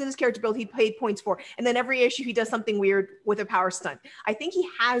things in his character build he paid points for. And then every issue he does something weird with a power stunt. I think he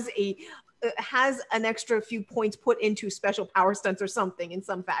has an extra few points put into special power stunts or something in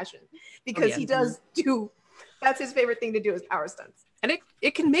some fashion. Because he does that's his favorite thing to do is power stunts. And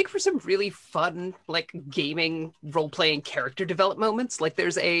it can make for some really fun, like, gaming, role-playing character development moments. Like,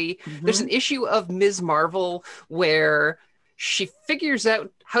 there's an issue of Ms. Marvel where she figures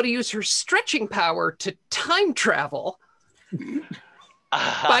out how to use her stretching power to time travel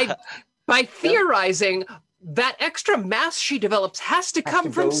by theorizing that extra mass she develops has to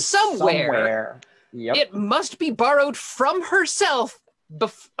come from somewhere. Yep. It must be borrowed from herself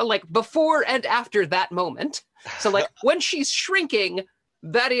before and after that moment. So, like, when she's shrinking,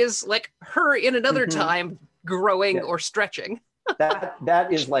 that is, like, her in another time growing or stretching. that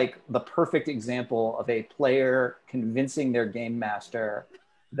is, like, the perfect example of a player convincing their game master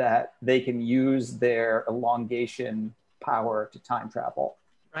that they can use their elongation power to time travel.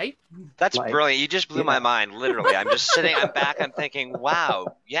 Right? That's brilliant. You just blew my mind, literally. I'm just sitting, I'm thinking,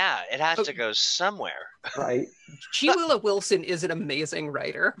 wow, yeah, it has to go somewhere. Right. G. Willow Wilson is an amazing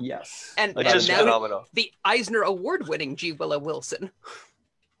writer. Yes. And just now phenomenal. The Eisner Award-winning G. Willow Wilson.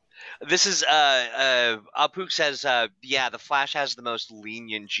 This is, Apuk says, the Flash has the most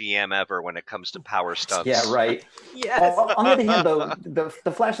lenient GM ever when it comes to power stunts. Yeah, right. Yes. On the other hand, though,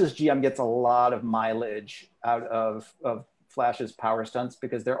 the Flash's GM gets a lot of mileage out of Flash's power stunts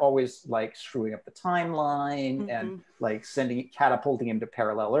because they're always like screwing up the timeline and like catapulting him to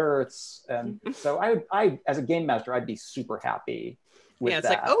parallel Earths. And so I as a game master, I'd be super happy with that. It's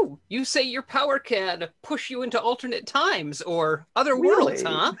like, oh, you say your power can push you into alternate times or other worlds,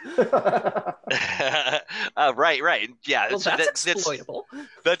 huh? Right. Yeah. Well, so that's exploitable.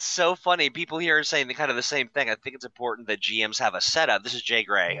 That's so funny. People here are saying kind of the same thing. I think it's important that GMs have a setup. This is Jay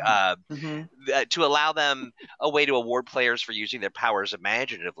Gray. To allow them a way to award players for using their powers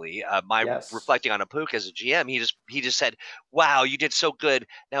imaginatively. Reflecting on Apuk as a GM, he just said, "Wow, you did so good.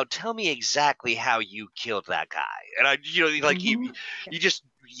 Now tell me exactly how you killed that guy." And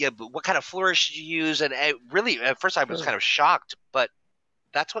but what kind of flourish did you use? And really, at first I was kind of shocked, but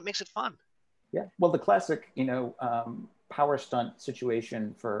that's what makes it fun. Yeah. Well, the classic, power stunt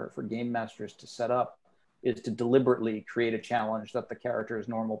situation for game masters to set up is to deliberately create a challenge that the character's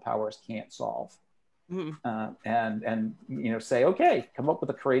normal powers can't solve. And say, okay, come up with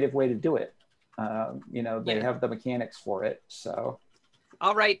a creative way to do it. They have the mechanics for it. So,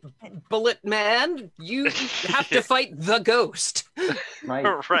 all right, Bullet Man, you have to fight the ghost. Right.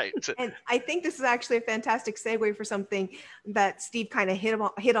 And I think this is actually a fantastic segue for something that Steve kind of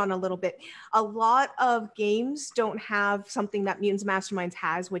hit on a little bit. A lot of games don't have something that Mutants Masterminds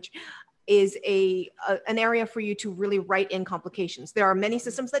has, which is an area for you to really write in complications. There are many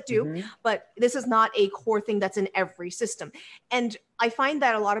systems that do, but this is not a core thing that's in every system. And I find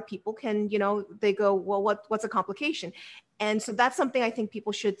that a lot of people can, they go, well, what's a complication? And so that's something I think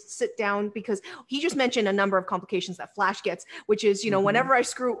people should sit down, because he just mentioned a number of complications that Flash gets, which is,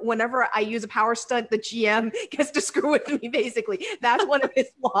 whenever I use a power stunt, the GM gets to screw with me, basically. That's one of his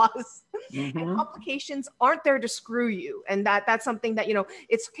flaws. And complications aren't there to screw you. And that's something that,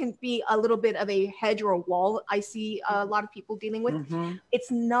 it can be a little bit of a hedge or a wall I see a lot of people dealing with. It's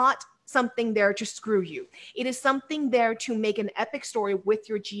not something there to screw you. It is something there to make an epic story with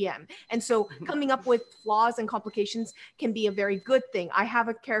your GM. And so coming up with flaws and complications can be a very good thing. I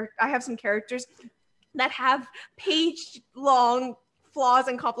have some characters that have page-long flaws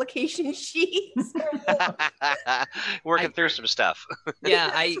and complication sheets. Working through some stuff. Yeah,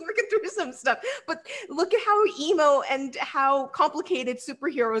 working through some stuff. But look at how emo and how complicated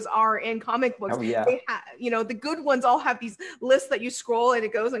superheroes are in comic books. Oh, yeah. They the good ones all have these lists that you scroll and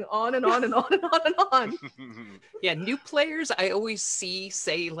it goes on and on and on and on and on. Yeah, new players I always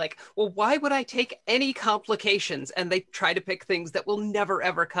say like, well, why would I take any complications? And they try to pick things that will never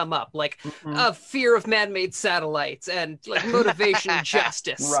ever come up, like fear of man-made satellites and like motivation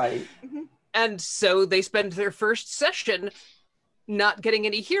justice. Right. And so they spend their first session not getting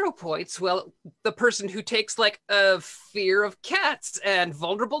any hero points. Well, the person who takes like a fear of cats and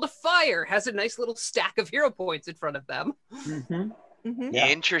vulnerable to fire has a nice little stack of hero points in front of them. Yeah.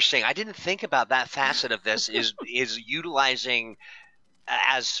 Interesting. I didn't think about that facet of this. is utilizing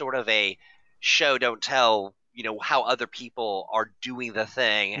as sort of a show don't tell, how other people are doing the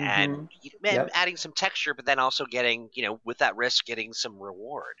thing and adding some texture, but then also getting, with that risk, getting some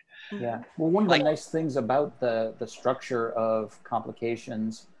reward. Yeah. Well, one of the nice things about the structure of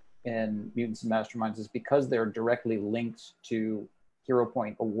complications in Mutants and Masterminds is because they're directly linked to hero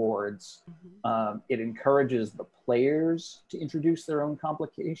point awards, it encourages the players to introduce their own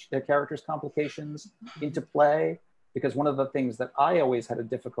their characters' complications into play. Because one of the things that I always had a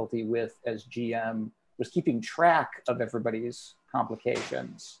difficulty with as GM was keeping track of everybody's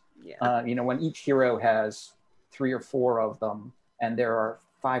complications. Yeah. When each hero has 3 or 4 of them, and there are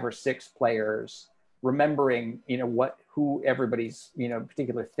 5 or 6 players, remembering, who everybody's,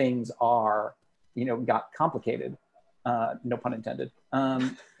 particular things are, got complicated. No pun intended.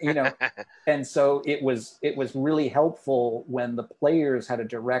 And so it was really helpful when the players had a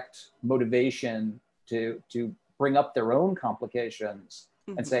direct motivation to bring up their own complications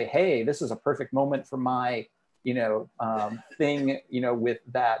and say, hey, this is a perfect moment for my, thing, with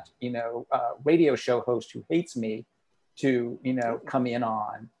that, radio show host who hates me to, come in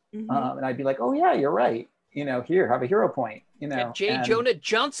on. And I'd be like, oh yeah, you're right. Here, have a hero point. Jonah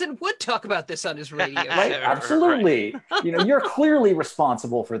Johnson would talk about this on his radio right, show. Absolutely. You're clearly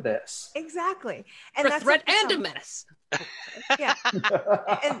responsible for this. Exactly. And for a threat and a menace. Yeah.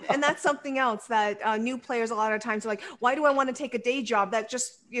 and that's something else that new players a lot of times are like, why do I want to take a day job that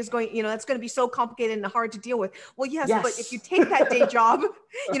just is going, that's going to be so complicated and hard to deal with? Well, yes. But if you take that day job,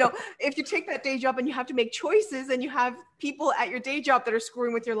 if you take that day job and you have to make choices and you have people at your day job that are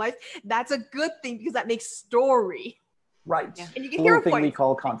screwing with your life, that's a good thing because that makes story. Right. Yeah. And you get the hero thing points. We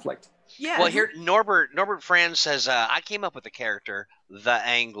call conflict. Yeah. Well, here Norbert Franz says, I came up with a character, the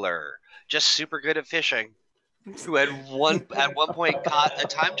Angler, just super good at fishing, who at one point caught a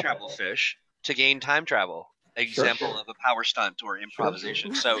time travel fish to gain time travel. Example of a power stunt or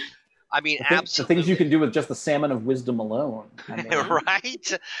improvisation. So, I mean, absolutely. The things you can do with just the salmon of wisdom alone.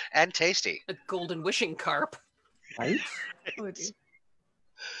 Right? And tasty. A golden wishing carp. Right? I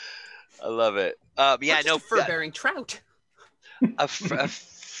love it. Fur-bearing trout. A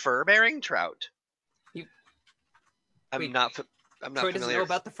fur-bearing trout. I'm not Troy doesn't familiar. know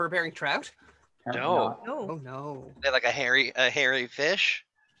about the fur-bearing trout? Apparently No. not. Oh No. no. They're like a hairy fish.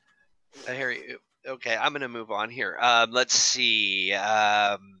 A hairy. Okay, I'm gonna move on here. Let's see.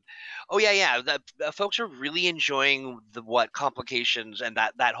 Oh yeah. The folks are really enjoying what complications and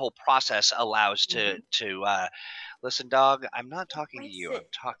that whole process allows to listen, dog. I'm not talking to you. I'm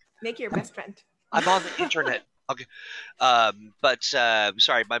talking. Make your best friend. I'm on the internet. Okay. But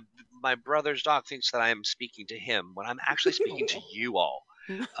sorry, my brother's dog thinks that I am speaking to him when I'm actually speaking to you all.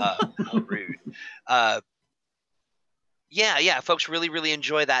 How rude. Yeah, folks really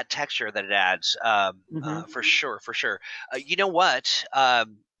enjoy that texture that it adds. For sure. You know what?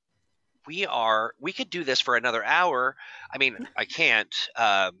 We could do this for another hour. I mean, I can't,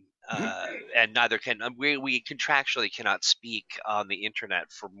 and neither can we contractually cannot speak on the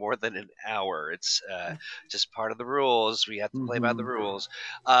internet for more than an hour. It's just part of the rules. We have to play by the rules.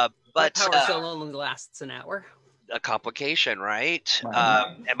 My But power cell only lasts an hour. a complication, right?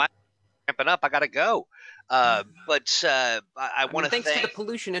 Right. Am I ramping up? I gotta go. I want to Thanks thank. to the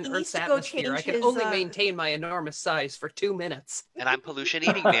pollution in He Earth's needs to go atmosphere, I change can his, only maintain my enormous size for 2 minutes. And I'm pollution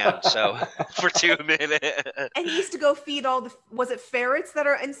eating man, so for 2 minutes. And he needs to go feed all the, was it ferrets that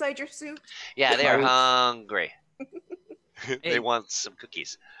are inside your suit? Yeah, they are Right. hungry. Hey. They want some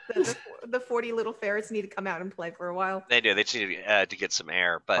cookies. The 40 little ferrets need to come out and play for a while. They do. They just need to get some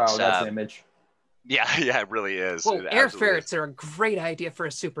air. But Wow, that's an image. yeah, it really is. Whoa, It air absolutely ferrets are a great idea for a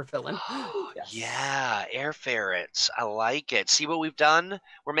supervillain. Yes. Yeah, air ferrets. I like it. See what we've done?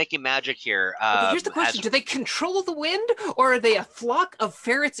 We're making magic here. Okay, here's the question. Do they control the wind, or are they a flock of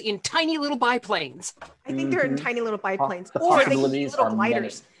ferrets in tiny little biplanes? I think they're in tiny little biplanes. The Or they could be possibilities little are many.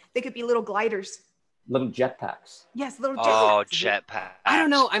 gliders. They could be little gliders. Little jetpacks. Yes, little Oh, jetpacks. jetpack. I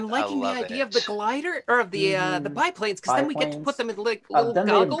don't know. I'm liking the love idea of it. the glider or of the biplanes, because then we get to Biplanes. put them in like little Then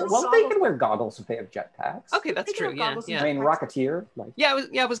goggles. they can wear goggles if they have jetpacks. Okay, that's They can true. have Yeah, goggles and yeah. I mean, Rocketeer, like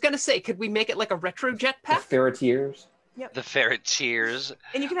I was gonna say, could we make it like a retro the jetpack? Ferreteers. The ferret tears.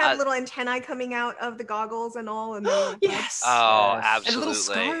 And you can have little antennae coming out of the goggles and all. And Yes. Oh, Yes. And absolutely. little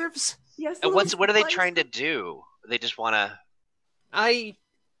scarves. yes. And little what are they flies. trying to do? They just want to.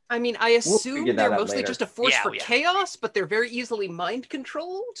 I mean, I assume figure that they're out mostly later. just a force Yeah, for yeah. chaos, but they're very easily mind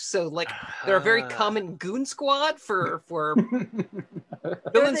controlled. So, like, they're a very common goon squad for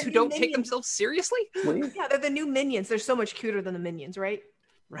villains the who new don't take minions. themselves seriously. Please. Yeah, they're the new minions. They're so much cuter than the minions, right?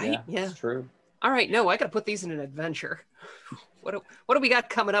 Right? Yeah. It's true. All right. No, I got to put these in an adventure. What do we got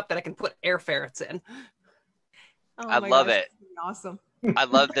coming up that I can put air ferrets in? Oh I my love gosh, it. that's really awesome. I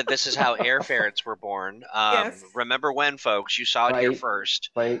love that this is how air ferrets were born. Yes. Remember when, folks? You saw it here Right. first.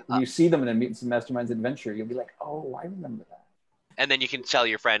 Right? You see them in a Mutants Masterminds adventure, you'll be like, oh, I remember that. And then you can tell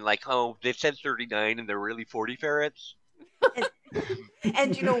your friend, like, oh, they said 39 and they're really 40 ferrets.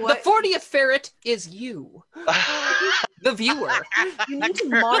 And you know The what? 40th ferret is you, the viewer. You need to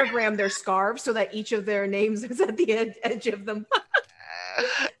monogram their scarves so that each of their names is at the edge of them.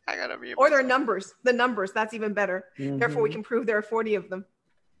 I gotta be. Or their numbers. The numbers. That's even better. Therefore, we Mhm. can prove there are 40 of them.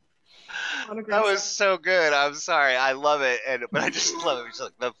 That was so good. I'm sorry. I love it. But I just love it. It's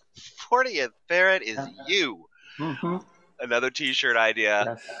like, the 40th ferret is you. Mhm. Another t-shirt idea.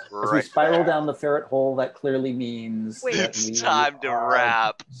 Yes. As we Right. spiral down the ferret hole, that clearly means Wait. that It's we time to are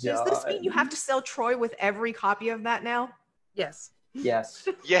wrap. Does this mean you done. have to sell Troy with every copy of that now? Yes. Yes.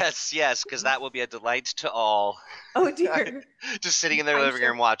 Yes, because that will be a delight to all. Oh dear. Just sitting in their I'm living sure.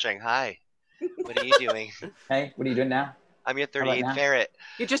 room watching. Hi. What are you doing? Hey, what are you doing now? I'm your How about 38th now? ferret.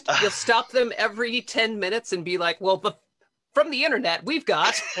 You'll stop them every 10 minutes and be like, well, from the internet, we've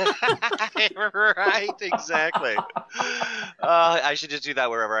got. Right, exactly. I should just do that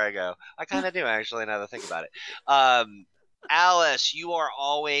wherever I go. I kind of do, actually, now that I think about it. Alice, you are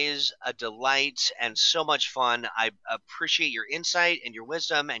always a delight and so much fun. I appreciate your insight and your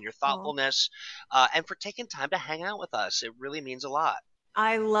wisdom and your thoughtfulness, and for taking time to hang out with us. It really means a lot.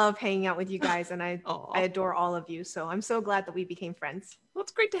 I love hanging out with you guys, and I Aw. adore all of you. So I'm so glad that we became friends. Well,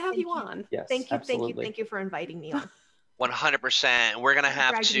 it's great to have Thank you you. on. Yes. Thank you, absolutely. thank you for inviting me on. 100%. We're gonna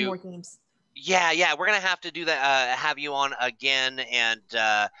have Dragging to. more games. Yeah, we're gonna have to do that. Have you on again, and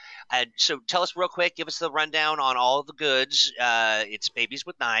so tell us real quick. Give us the rundown on all of the goods. It's Babies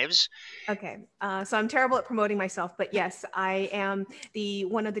with Knives. Okay, so I'm terrible at promoting myself, but yes, I am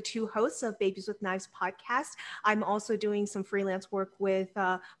one of the two hosts of Babies with Knives podcast. I'm also doing some freelance work with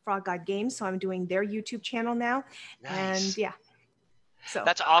Frog God Games, so I'm doing their YouTube channel now, Nice. and yeah, so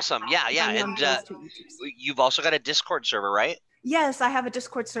That's awesome. Yeah, I'm on and those two YouTubes. you've also got a Discord server, right? Yes, I have a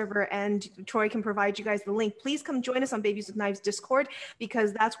Discord server, and Troy can provide you guys the link. Please come join us on Babies with Knives Discord,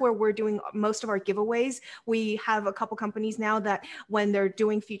 because that's where we're doing most of our giveaways. We have a couple companies now that when they're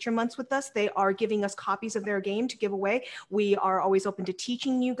doing feature months with us, they are giving us copies of their game to give away. We are always open to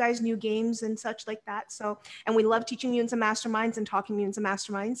teaching you guys new games and such like that. So, and we love teaching Mutants and Masterminds and talking Mutants and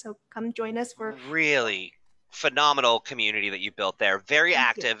Masterminds. So come join us for really phenomenal community that you built there. Very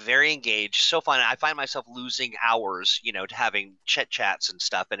active, very engaged, so fun. I find myself losing hours, you know, to having chats and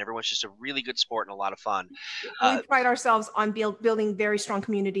stuff, and everyone's just a really good sport and a lot of fun. We pride ourselves on building very strong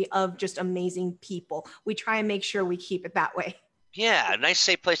community of just amazing people. We try and make sure we keep it that way. Yeah, a nice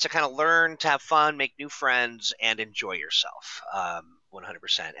safe place to kind of learn, to have fun, make new friends, and enjoy yourself.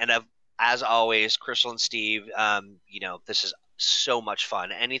 100%. And as always, Crystal and Steve, you know, this is so much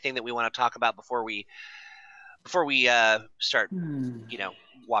fun. Anything that we want to talk about before we start, you know,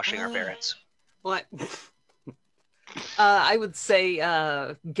 washing our ferrets? What? I would say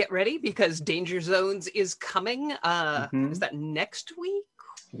get ready, because Danger Zones is coming. Is that next week?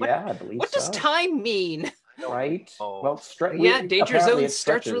 Yeah, I believe what so. does time mean? Right. Oh. Well, yeah, Danger Zones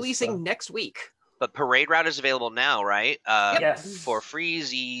starts releasing next week. But Parade Route is available now, right? Yes. For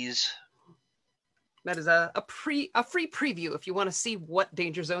freezies. That is a free preview if you want to see what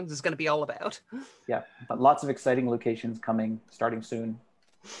Danger Zones is going to be all about. Yeah, but lots of exciting locations coming, starting soon.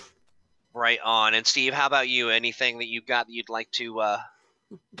 Right on. And Steve, how about you? Anything that you've got that you'd like to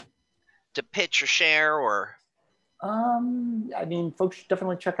pitch or share, or? I mean, folks should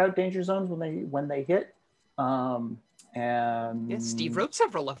definitely check out Danger Zones when they hit. And yes, Steve wrote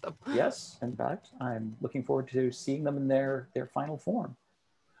several of them. Yes, in fact, I'm looking forward to seeing them in their final form.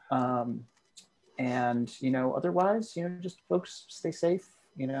 And, you know, otherwise, you know, just folks stay safe,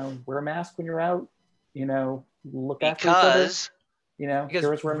 you know, wear a mask when you're out, you know, look after each other. You know,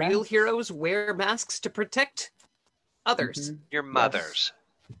 because real heroes wear masks to protect others. Your mothers.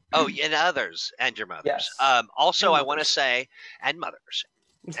 Yes. Oh, and others, and your mothers. Yes. Also, I want to say, and mothers,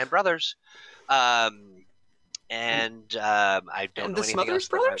 and brothers, I don't know anything else.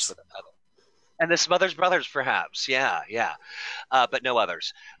 Brothers? And the Smothers Brothers, perhaps. Yeah. But no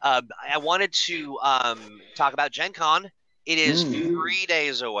others. I wanted to talk about Gen Con. It is 3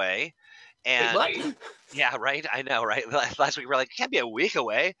 days away. And wait, what? Yeah, right. I know, right? Last week we were like, it can't be a week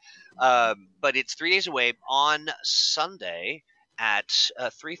away. But it's 3 days away on Sunday at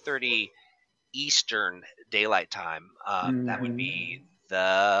 3:30 Eastern Daylight Time. That would be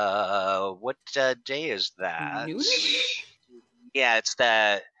what day is that? Noon? Yeah, it's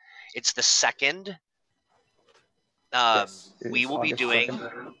the 2nd. Yes, we will be August doing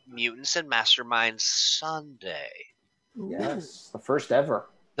 2nd. Mutants and Masterminds Sunday. Yes, the first ever.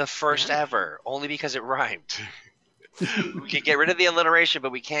 The first ever, only because it rhymed. We can get rid of the alliteration,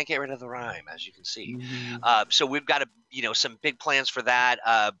 but we can't get rid of the rhyme, as you can see. So we've got some big plans for that.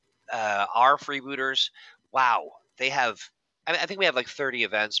 Our freebooters, wow, they have. I think we have like 30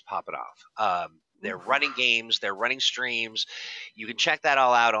 events popping off. They're running games, they're running streams. You can check that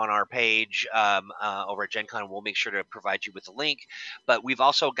all out on our page over at Gen Con. We'll make sure to provide you with a link. But we've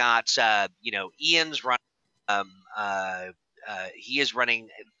also got, Ian's running. He is running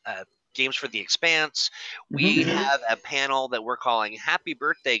games for the Expanse. We have a panel that we're calling Happy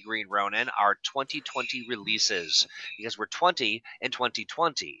Birthday, Green Ronin, our 2020 releases, because we're 20 in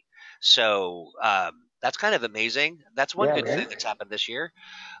 2020. So that's kind of amazing. That's one good thing that's happened this year.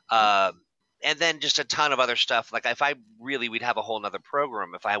 And then just a ton of other stuff. Like we'd have a whole nother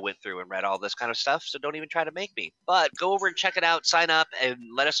program if I went through and read all this kind of stuff. So don't even try to make me. But go over and check it out. Sign up and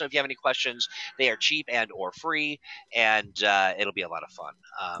let us know if you have any questions. They are cheap and or free, and it'll be a lot of fun.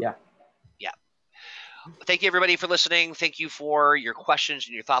 Yeah. Thank you, everybody, for listening. Thank you for your questions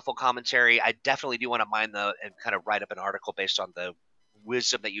and your thoughtful commentary. I definitely do want to mine and kind of write up an article based on the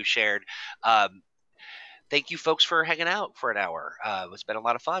wisdom that you shared. Thank you, folks, for hanging out for an hour. It's been a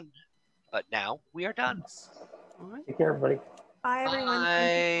lot of fun. But now we are done. All right. Take care, everybody. Bye, everyone.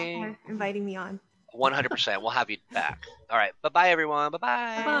 Thank you for inviting me on. 100%. We'll have you back. All right. Bye-bye, everyone.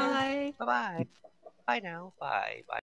 Bye-bye. Bye. Bye-bye. Bye now. Bye. Bye.